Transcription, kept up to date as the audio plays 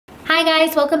Hi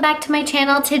guys, welcome back to my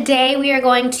channel. Today we are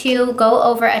going to go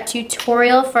over a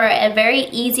tutorial for a very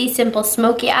easy, simple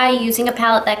smoky eye using a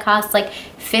palette that costs like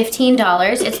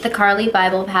 $15. It's the Carli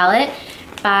Bybel palette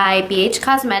by BH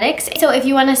Cosmetics. So if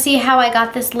you want to see how I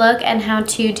got this look and how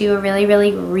to do a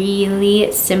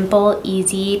really simple,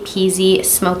 easy peasy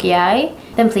smoky eye,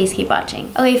 then please keep watching.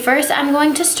 Okay, first I'm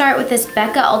going to start with this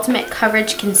Becca Ultimate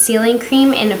Coverage Concealing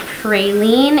Cream in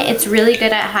Praline. It's really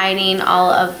good at hiding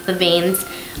all of the veins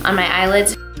on my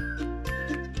eyelids.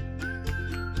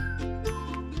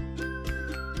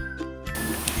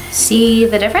 See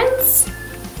the difference?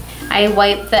 I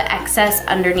wipe the excess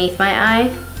underneath my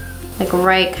eye, like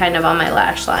right kind of on my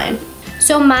lash line.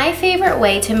 So my favorite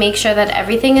way to make sure that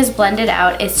everything is blended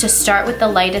out is to start with the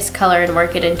lightest color and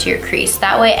work it into your crease.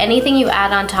 That way anything you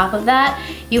add on top of that,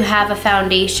 you have a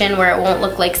foundation where it won't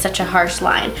look like such a harsh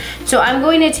line. So I'm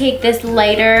going to take this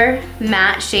lighter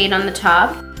matte shade on the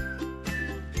top.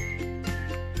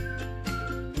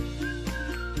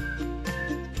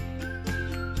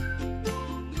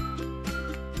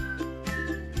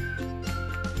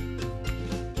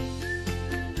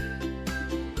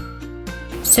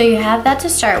 So you have that to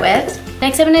start with.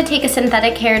 Next I'm going to take a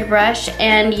synthetic haired brush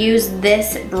and use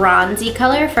this bronzy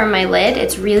color for my lid.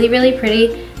 It's really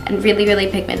pretty and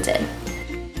really pigmented.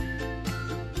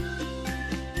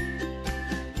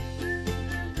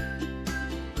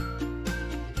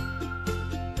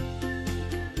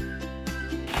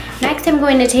 Next I'm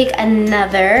going to take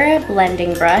another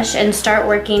blending brush and start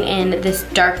working in this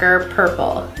darker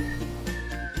purple.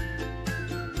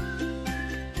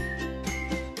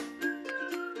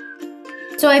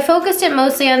 So I focused it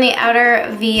mostly on the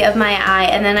outer V of my eye,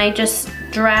 and then I just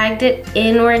dragged it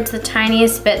inwards the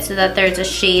tiniest bit so that there's a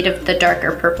shade of the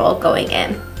darker purple going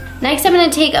in. Next I'm going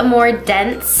to take a more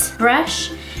dense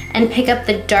brush and pick up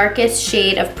the darkest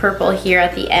shade of purple here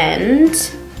at the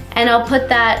end. And I'll put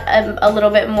that a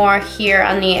little bit more here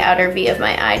on the outer V of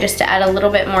my eye just to add a little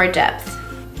bit more depth.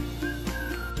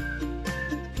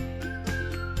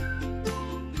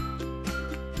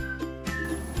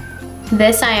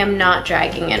 This I am not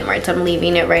dragging inwards, I'm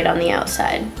leaving it right on the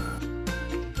outside.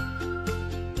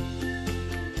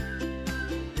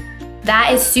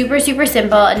 That is super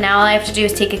simple, and now all I have to do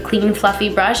is take a clean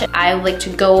fluffy brush. I like to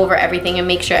go over everything and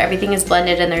make sure everything is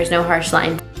blended and there's no harsh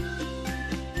lines.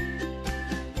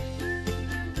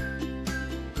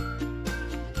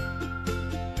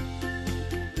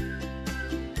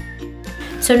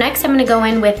 So next I'm going to go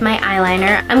in with my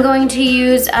eyeliner. I'm going to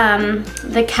use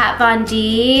the Kat Von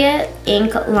D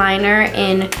ink liner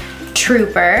in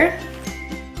Trooper.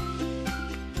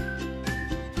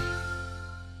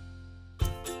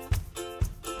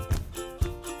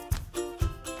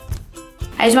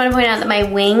 I just want to point out that my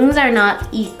wings are not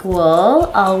equal.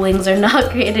 All wings are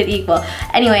not created equal.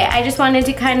 Anyway, I just wanted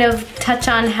to kind of touch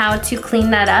on how to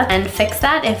clean that up and fix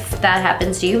that if that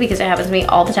happens to you, because it happens to me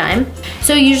all the time.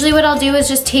 So usually what I'll do is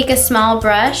just take a small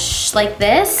brush like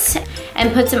this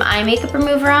and put some eye makeup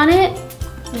remover on it,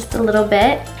 just a little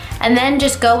bit, and then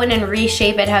just go in and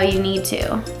reshape it how you need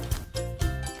to.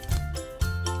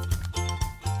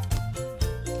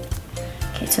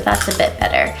 So that's a bit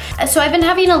better. So I've been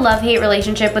having a love-hate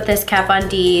relationship with this Kat Von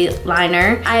D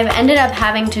liner. I've ended up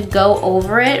having to go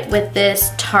over it with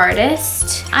this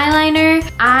Tarteist eyeliner.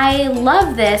 I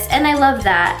love this and I love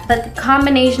that, but the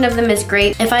combination of them is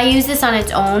great. If I use this on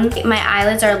its own, my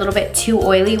eyelids are a little bit too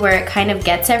oily where it kind of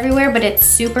gets everywhere, but it's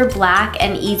super black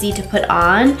and easy to put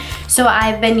on. So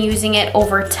I've been using it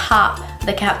over top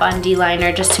the Kat Von D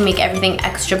liner just to make everything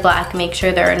extra black, make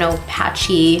sure there are no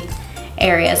patchy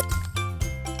areas.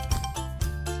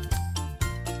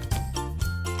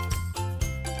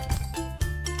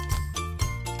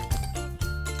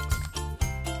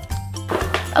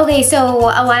 Okay, so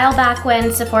a while back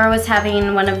when Sephora was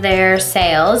having one of their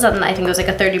sales, I think it was like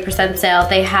a 30% sale,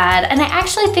 they had, and I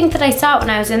actually think that I saw it when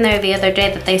I was in there the other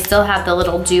day, that they still have the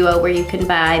little duo where you can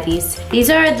buy these. These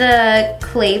are the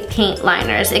clay paint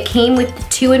liners. It came with the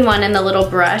 2-in-1 and the little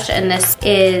brush, and this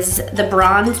is the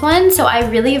bronze one. So I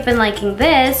really have been liking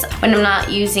this. When I'm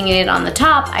not using it on the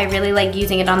top, I really like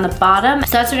using it on the bottom.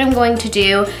 So that's what I'm going to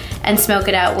do and smoke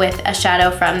it out with a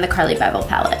shadow from the Carli Bybel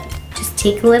palette. Just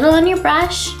take a little on your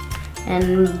brush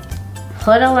and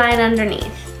put a line underneath.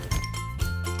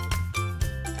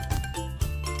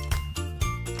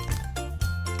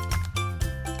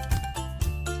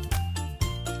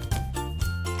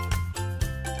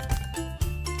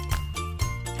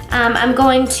 I'm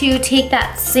going to take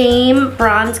that same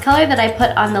bronze color that I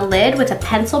put on the lid with a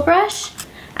pencil brush.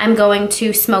 I'm going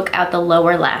to smoke out the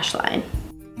lower lash line.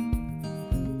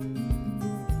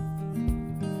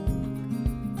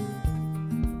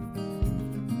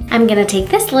 I'm gonna take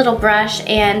this little brush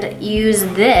and use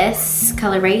this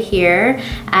color right here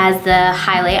as the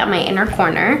highlight on my inner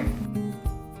corner.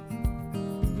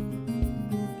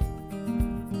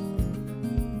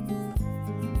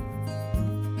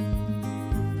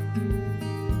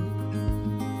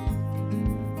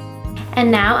 And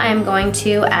now I'm going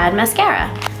to add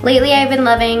mascara. Lately I've been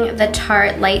loving the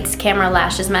Tarte Lights Camera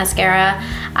Lashes Mascara.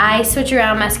 I switch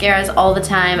around mascaras all the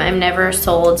time. I'm never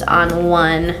sold on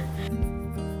one.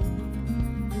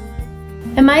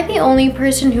 Am I the only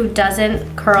person who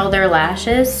doesn't curl their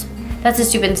lashes? That's a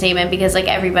stupid statement because like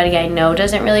everybody I know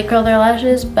doesn't really curl their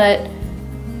lashes, but I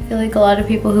feel like a lot of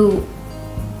people who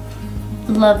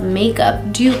love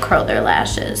makeup do curl their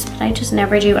lashes, but I just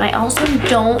never do. And I also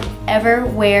don't ever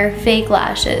wear fake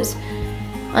lashes.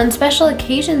 On special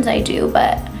occasions I do,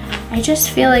 but I just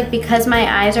feel like because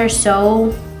my eyes are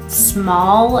so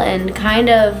small and kind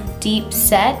of deep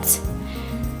set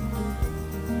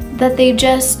that they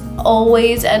just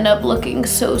always end up looking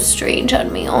so strange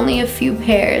on me. Only a few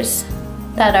pairs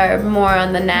that are more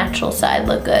on the natural side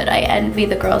look good. I envy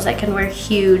the girls that can wear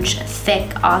huge,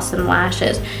 thick, awesome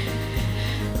lashes.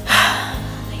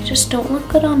 They just don't look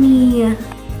good on me.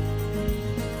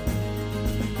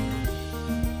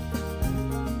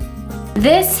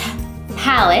 This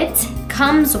palette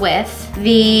comes with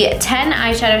the 10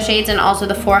 eyeshadow shades and also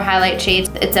the 4 highlight shades.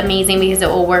 It's amazing because it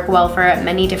will work well for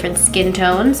many different skin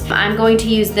tones. I'm going to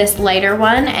use this lighter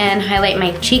one and highlight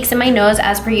my cheeks and my nose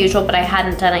as per usual, but I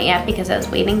hadn't done it yet because I was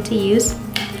waiting to use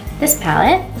this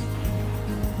palette.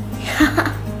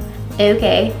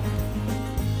 Okay.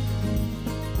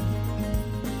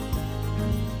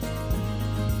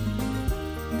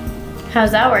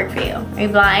 How's that work for you? Are you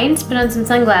blind? Put on some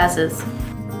sunglasses.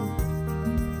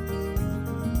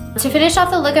 To finish off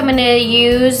the look, I'm gonna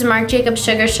use Marc Jacobs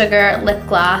Sugar Sugar Lip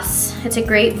Gloss. It's a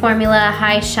great formula,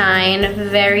 high shine,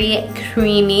 very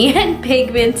creamy and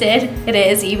pigmented. It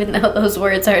is, even though those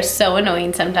words are so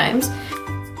annoying sometimes.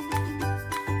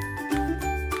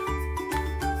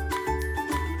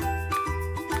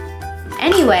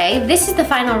 Anyway, this is the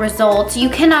final result. You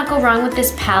cannot go wrong with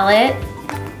this palette.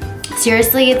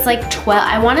 Seriously, it's like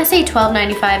I want to say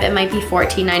 $12.95. It might be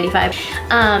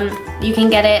 $14.95. You can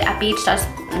get it at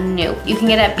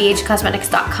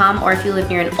bhcosmetics.com, or if you live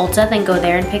near an Ulta, then go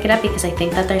there and pick it up because I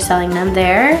think that they're selling them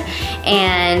there,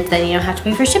 and then you don't have to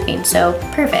pay for shipping, so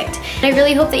perfect. And I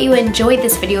really hope that you enjoyed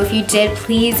this video. If you did,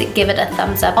 please give it a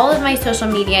thumbs up. All of my social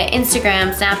media,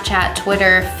 Instagram, Snapchat,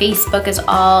 Twitter, Facebook is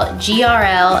all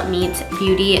GRL Meets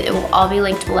Beauty. It will all be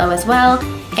linked below as well.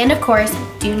 And of course,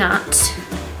 do not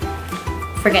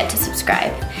forget to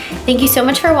subscribe. Thank you so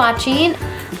much for watching.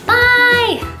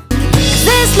 Bye!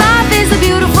 This life is a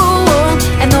beautiful world,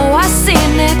 and though I've seen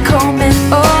it coming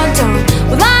undone,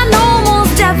 well I know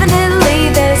most definitely